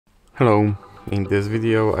Hello, in this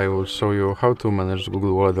video I will show you how to manage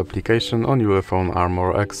Google Wallet application on Ulefone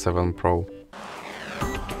Armor X7 Pro.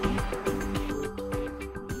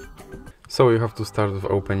 So you have to start with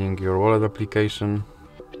opening your wallet application.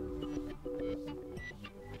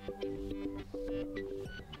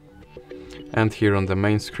 And here on the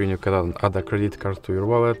main screen you can add a credit card to your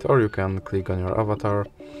wallet, or you can click on your avatar.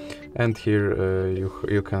 And here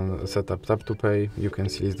you can set up tap to pay, you can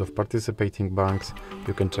see list of participating banks,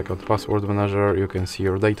 you can check out password manager, you can see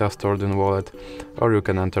your data stored in wallet, or you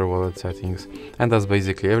can enter wallet settings. And that's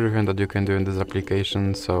basically everything that you can do in this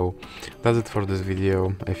application. So that's it for this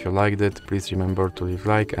video. If you liked it, please remember to leave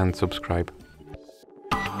like and subscribe.